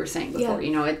 like you were saying before.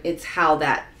 It's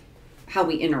how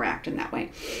we interact in that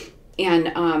way.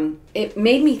 And it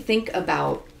made me think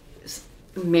about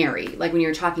Mary, like when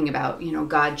you're talking about,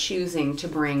 God choosing to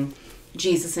bring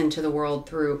Jesus into the world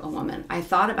through a woman. I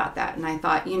thought about that, and I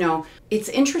thought, it's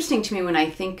interesting to me when I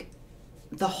think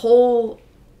the whole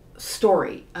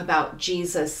story about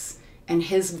Jesus and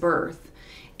his birth,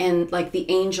 and like the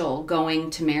angel going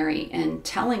to Mary and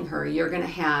telling her, you're going to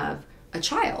have a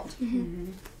child.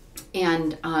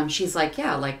 And she's like,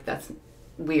 yeah, like that's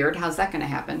weird. How's that going to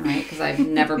happen, right? Because I've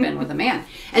never been with a man.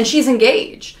 And she's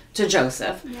engaged to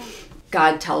Joseph. Yeah.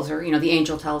 God tells her, the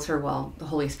angel tells her, well, the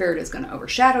Holy Spirit is going to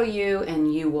overshadow you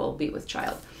and you will be with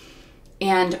child.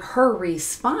 And her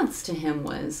response to him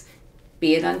was,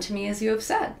 be it unto me as you have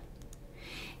said.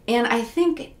 And I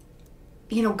think,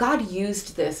 God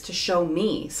used this to show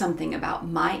me something about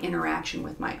my interaction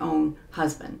with my own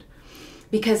husband.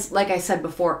 Because like I said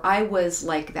before, I was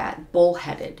like that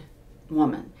bullheaded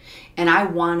woman, and I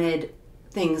wanted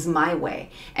things my way.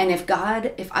 And if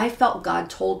I felt God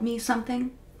told me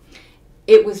something,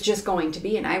 it was just going to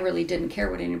be, and I really didn't care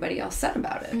what anybody else said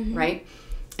about it, right?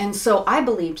 And so I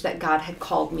believed that God had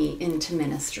called me into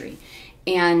ministry.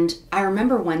 And I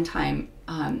remember one time,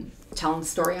 telling the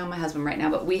story on my husband right now,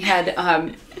 but we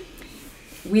had,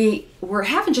 we were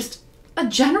having just a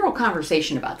general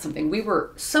conversation about something. We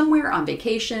were somewhere on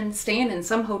vacation, staying in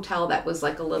some hotel that was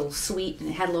like a little suite, and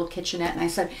it had a little kitchenette. And I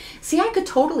said, see, I could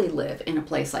totally live in a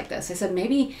place like this. I said,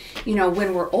 maybe,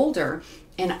 when we're older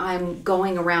and I'm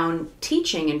going around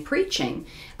teaching and preaching,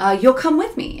 you'll come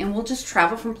with me and we'll just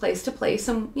travel from place to place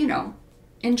and,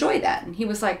 enjoy that. And he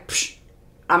was like, psh,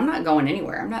 I'm not going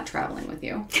anywhere. I'm not traveling with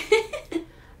you.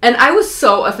 And I was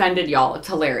so offended, y'all. It's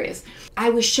hilarious.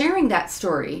 I was sharing that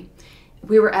story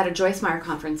we were at a Joyce Meyer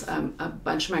conference, a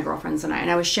bunch of my girlfriends and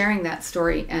I was sharing that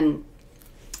story and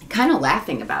kind of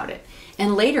laughing about it.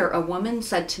 And later, a woman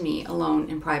said to me alone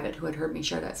in private, who had heard me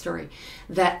share that story,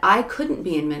 that I couldn't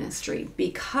be in ministry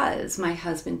because my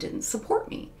husband didn't support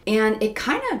me. And it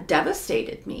kind of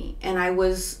devastated me. And I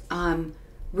was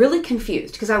really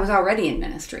confused because I was already in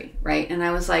ministry, right? And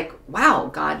I was like, wow,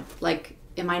 God, like,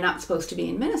 am I not supposed to be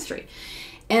in ministry?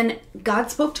 And God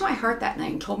spoke to my heart that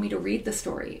night and told me to read the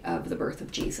story of the birth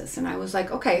of Jesus. And I was like,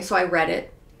 okay, so I read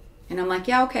it. And I'm like,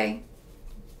 yeah, okay.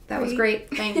 That was great.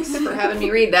 Thanks for having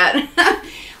me read that.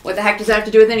 What the heck does that have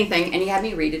to do with anything? And he had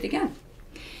me read it again.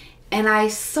 And I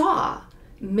saw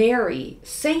Mary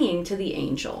saying to the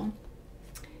angel,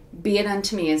 be it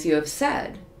unto me as you have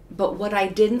said. But what I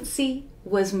didn't see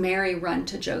was Mary run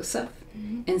to Joseph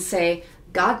and say,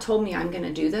 God told me I'm going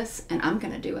to do this and I'm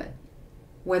going to do it,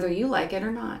 whether you like it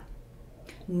or not.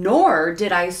 Nor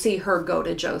did I see her go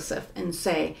to Joseph and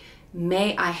say,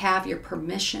 may I have your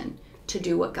permission to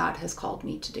do what God has called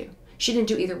me to do. She didn't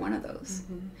do either one of those.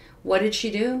 What did she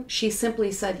do? She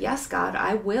simply said, yes, God,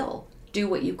 I will do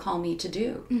what you call me to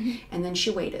do. And then she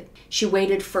waited. She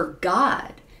waited for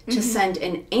God to send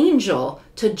an angel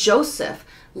to Joseph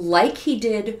like he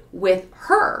did with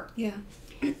her. Yeah.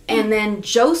 And then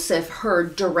Joseph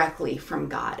heard directly from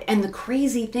God. And the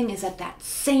crazy thing is that that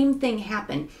same thing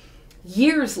happened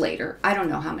years later. I don't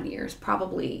know how many years,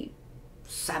 probably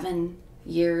 7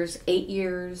 years, 8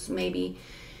 years, maybe.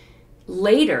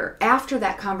 Later, after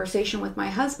that conversation with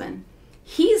my husband,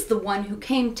 he's the one who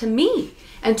came to me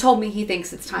and told me he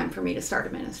thinks it's time for me to start a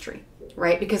ministry,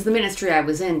 right? Because the ministry I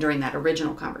was in during that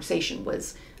original conversation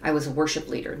was, I was a worship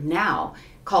leader. Now,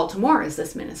 Call to More is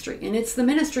this ministry. And it's the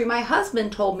ministry my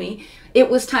husband told me it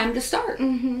was time to start.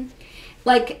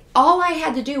 Like, all I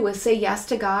had to do was say yes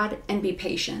to God and be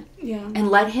patient. And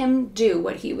let him do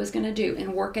what he was going to do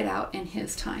and work it out in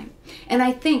his time. And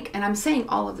I think, and I'm saying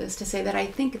all of this to say that I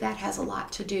think that has a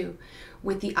lot to do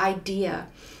with the idea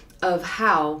of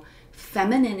how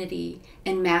femininity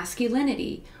and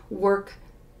masculinity work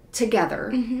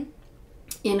together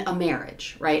in a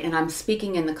marriage, right? And I'm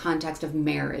speaking in the context of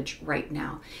marriage right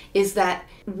now, is that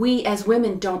we as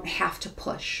women don't have to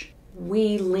push.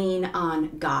 We lean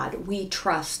on God. We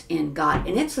trust in God.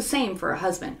 And it's the same for a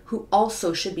husband who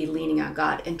also should be leaning on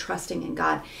God and trusting in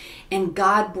God. And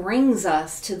God brings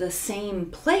us to the same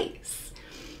place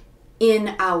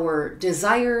in our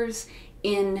desires,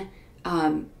 in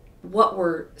what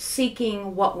we're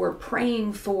seeking, what we're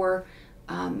praying for.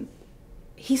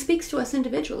 He speaks to us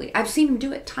individually. I've seen him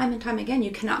do it time and time again. You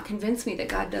cannot convince me that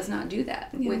God does not do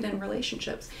that within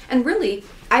relationships. And really,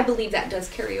 I believe that does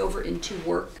carry over into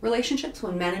work relationships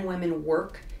when men and women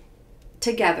work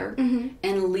together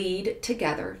and lead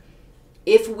together.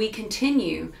 If we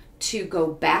continue to go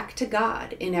back to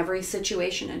God in every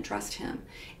situation and trust him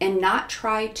and not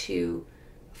try to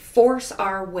force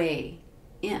our way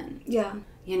in.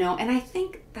 You know, and I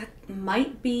think that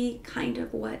might be kind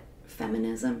of what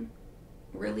feminism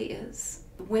really is.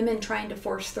 Women trying to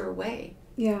force their way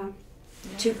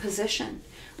to position.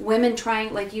 Women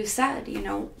trying, like you said, you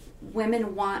know,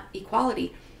 women want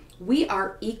equality. We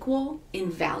are equal in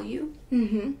value,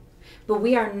 but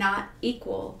we are not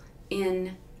equal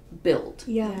in build.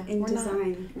 In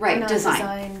design. Right, we're not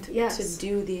design. designed to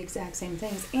do the exact same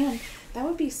things. And that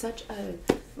would be such a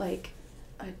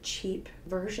cheap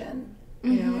version.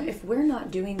 You know, if we're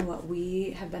not doing what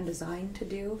we have been designed to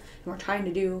do, and we're trying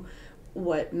to do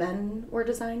what men were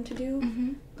designed to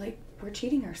do, like, we're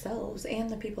cheating ourselves and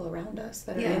the people around us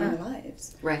that are in our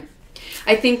lives. Right.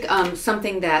 I think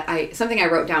something I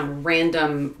wrote down,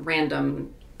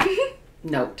 random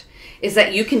note, is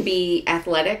that you can be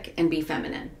athletic and be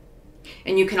feminine.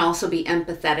 And you can also be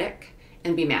empathetic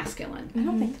and be masculine. I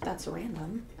don't think that's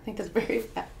random. I think that's very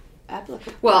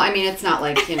applicable. Well, I mean, it's not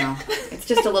like, you know, it's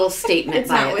just a little statement it's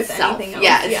by not itself. With anything else.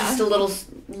 Yeah, it's just a little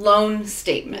lone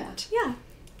statement. Yeah.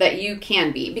 That you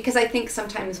can be. Because I think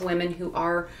sometimes women who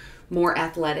are more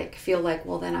athletic feel like,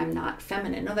 well, then I'm not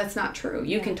feminine. No, that's not true.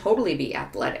 You can totally be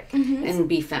athletic and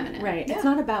be feminine. Right. It's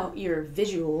not about your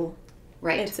visual.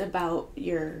 Right. It's about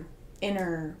your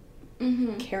inner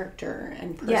character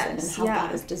and person and how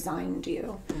God has designed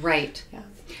you. Right. Yeah.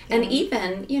 And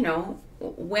even, you know,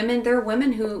 there are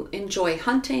women who enjoy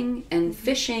hunting and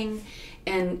fishing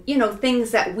and, you know, things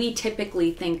that we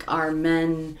typically think are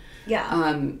men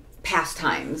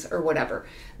pastimes or whatever.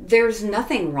 There's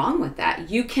nothing wrong with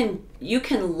that. You can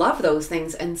love those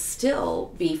things and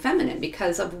still be feminine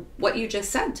because of what you just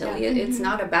said, Tilly. It's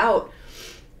not about,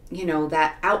 you know,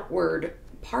 that outward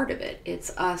part of it.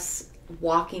 It's us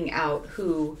walking out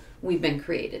who we've been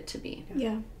created to be.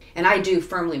 Yeah. And I do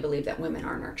firmly believe that women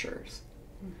are nurturers.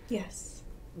 Yes.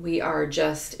 We are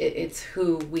just, it's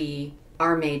who we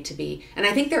are made to be. And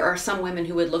I think there are some women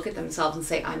who would look at themselves and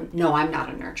say, I'm not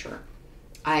a nurturer.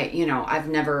 I've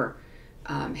never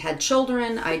had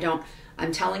children.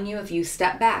 I'm telling you, if you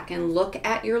step back and look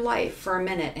at your life for a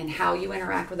minute and how you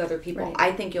interact with other people, right.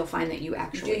 I think you'll find that you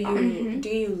actually are. Do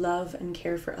you love and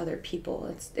care for other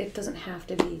people? It doesn't have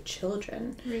to be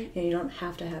children. Right. You don't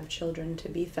have to have children to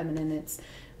be feminine. It's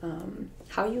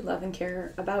how you love and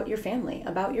care about your family,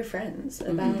 about your friends,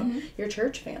 about your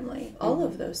church family, all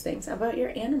of those things, about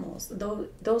your animals.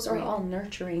 Those are all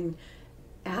nurturing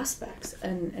aspects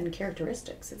and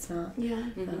characteristics. It's not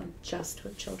just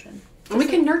with children. And we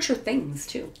can nurture things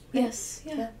too. Yes.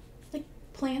 Yeah. Like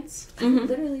plants.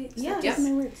 Literally. Yes.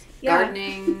 My words.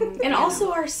 Gardening. And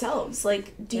also ourselves.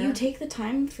 Like, do you take the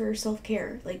time for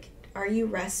self-care? Like, are you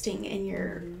resting in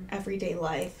your everyday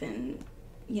life and,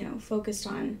 focused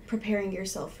on preparing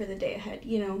yourself for the day ahead,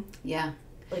 Yeah.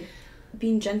 Like,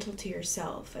 being gentle to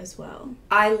yourself as well.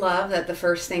 I love that the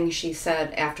first thing she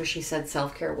said after she said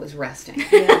self-care was resting.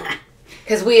 Yeah.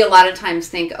 Because we a lot of times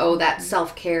think, that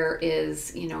self-care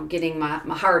is, getting my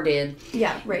hair did.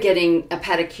 Yeah, right. Getting a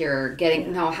pedicure,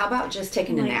 no, how about just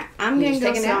taking a nap? I'm going to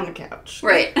go sit on the couch.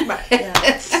 Right.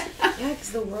 Yeah,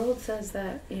 because the world says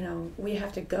that, we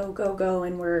have to go,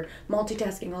 and we're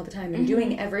multitasking all the time and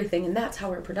doing everything, and that's how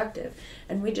we're productive.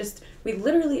 And I just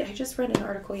read an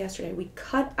article yesterday, we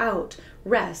cut out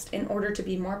rest in order to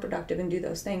be more productive and do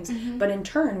those things. But in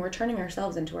turn, we're turning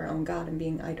ourselves into our own God and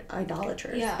being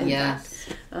idolaters. Yeah. In fact,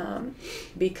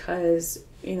 because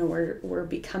we're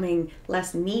becoming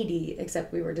less needy,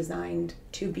 except we were designed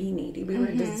to be needy. We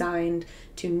were designed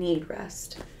to need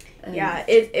rest. And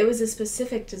it was a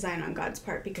specific design on God's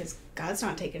part, because God's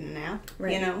not taking a nap.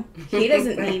 Right. He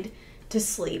doesn't need to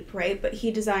sleep, right? But he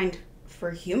designed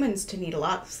for humans to need a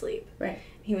lot of sleep. Right.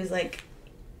 He was like,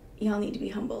 y'all need to be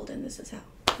humbled, and this is how.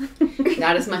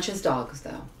 Not as much as dogs,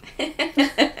 though.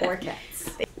 Or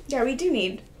cats. Yeah, we do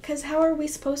need, because how are we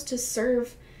supposed to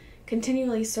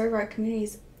continually serve our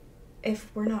communities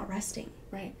if we're not resting?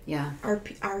 Right. Yeah.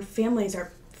 Our families,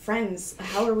 our friends,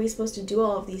 how are we supposed to do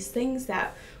all of these things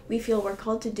that we feel we're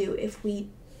called to do if we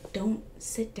don't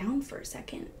sit down for a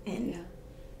second and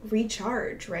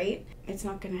recharge, right? It's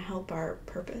not going to help our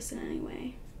purpose in any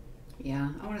way. Yeah.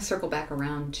 I want to circle back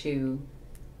around to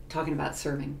talking about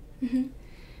serving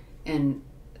and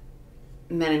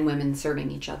men and women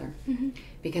serving each other.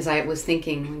 Because I was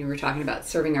thinking, when you were talking about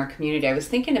serving our community, I was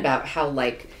thinking about how,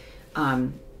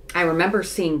 I remember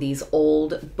seeing these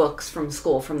old books from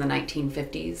school from the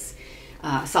 1950s.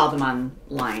 Saw them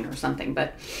online or something,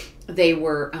 but they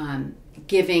were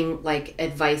giving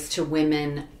advice to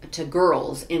women, to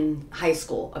girls in high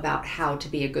school about how to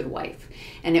be a good wife.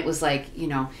 And it was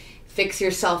fix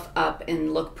yourself up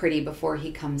and look pretty before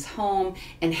he comes home,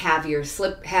 and have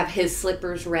his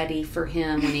slippers ready for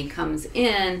him when he comes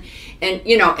in. And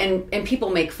and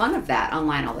people make fun of that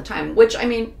online all the time, which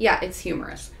it's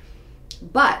humorous.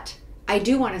 But I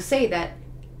do want to say that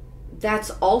that's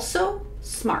also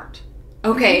smart.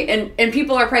 Okay, and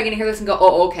people are probably going to hear this and go,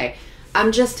 oh, okay.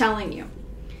 I'm just telling you,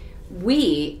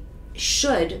 we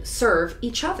should serve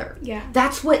each other. Yeah.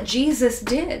 That's what Jesus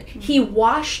did. He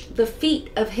washed the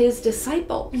feet of his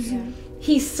disciples.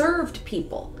 He served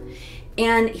people.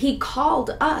 And he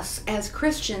called us as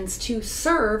Christians to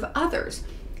serve others,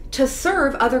 to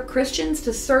serve other Christians,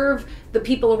 to serve the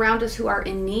people around us who are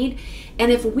in need.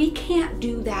 And if we can't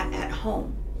do that at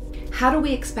home, how do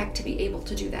we expect to be able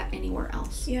to do that anywhere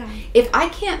else? Yeah. If I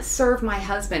can't serve my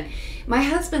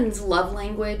husband's love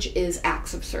language is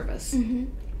acts of service.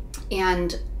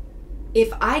 And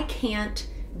if I can't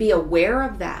be aware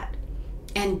of that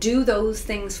and do those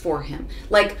things for him,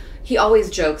 he always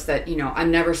jokes that, I'm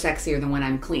never sexier than when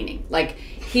I'm cleaning.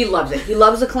 He loves it. He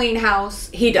loves a clean house.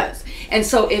 He does. And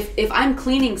so if I'm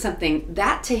cleaning something,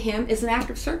 that to him is an act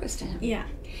of service to him. Yeah.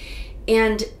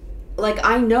 And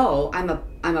I know I'm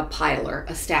a piler,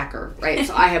 a stacker, right?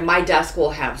 So my desk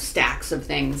will have stacks of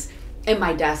things, and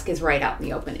my desk is right out in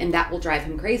the open, and that will drive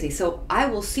him crazy. So I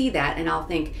will see that, and I'll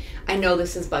think, I know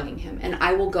this is bugging him, and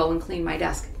I will go and clean my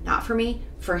desk. Not for me,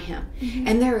 for him.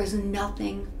 And there is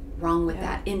nothing wrong with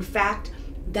that. In fact,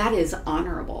 that is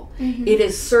honorable. It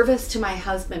is service to my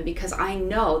husband, because I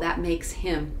know that makes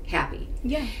him happy.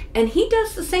 Yeah. And he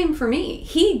does the same for me.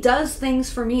 He does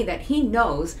things for me that he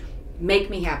knows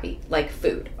make me happy, like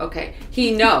food. Okay,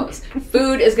 he knows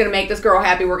food is going to make this girl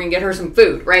happy. We're going to get her some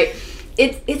food, right?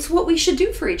 It's what we should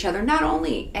do for each other, not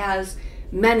only as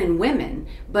men and women,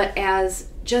 but as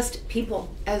just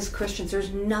people, as Christians.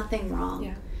 There's nothing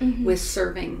wrong with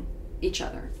serving each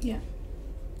other. Yeah,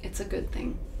 it's a good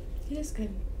thing. It is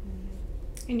good.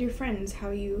 And your friends, how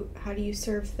do you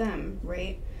serve them,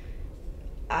 right?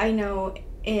 I know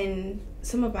in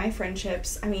some of my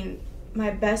friendships, I mean,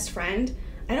 my best friend,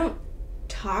 I don't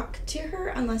talk to her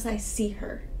unless I see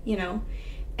her, you know?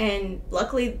 And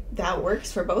luckily that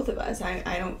works for both of us.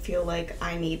 I don't feel like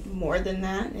I need more than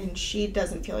that, and she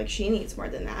doesn't feel like she needs more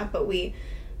than that, but we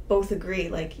both agree,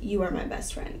 like, you are my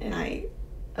best friend, and I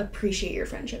appreciate your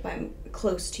friendship. I'm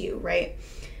close to you, right?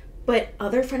 But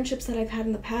other friendships that I've had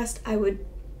in the past, I would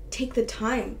take the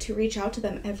time to reach out to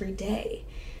them every day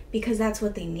because that's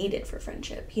what they needed for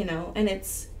friendship, you know? And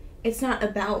it's not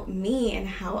about me and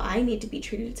how I need to be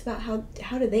treated. It's about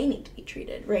how do they need to be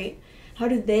treated, right? How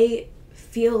do they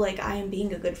feel like I am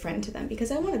being a good friend to them,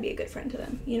 because I want to be a good friend to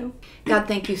them, you know? God,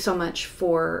 thank you so much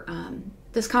for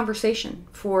this conversation,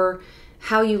 for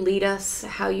how you lead us,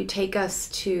 how you take us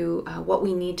to what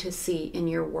we need to see in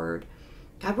your word.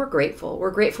 God, we're grateful. We're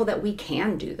grateful that we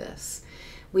can do this.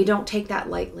 We don't take that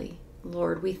lightly.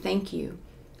 Lord, we thank you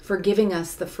for giving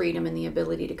us the freedom and the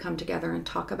ability to come together and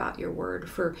talk about your word,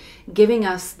 for giving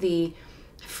us the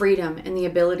freedom and the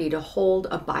ability to hold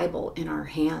a Bible in our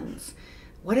hands.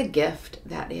 What a gift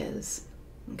that is.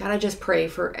 God, I just pray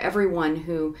for everyone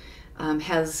who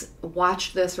has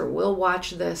watched this or will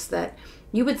watch this, that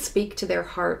you would speak to their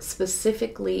heart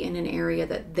specifically in an area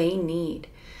that they need,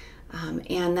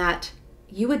 and that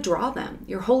you would draw them.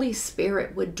 Your Holy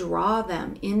Spirit would draw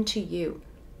them into you.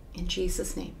 In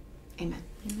Jesus' name, amen.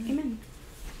 Amen.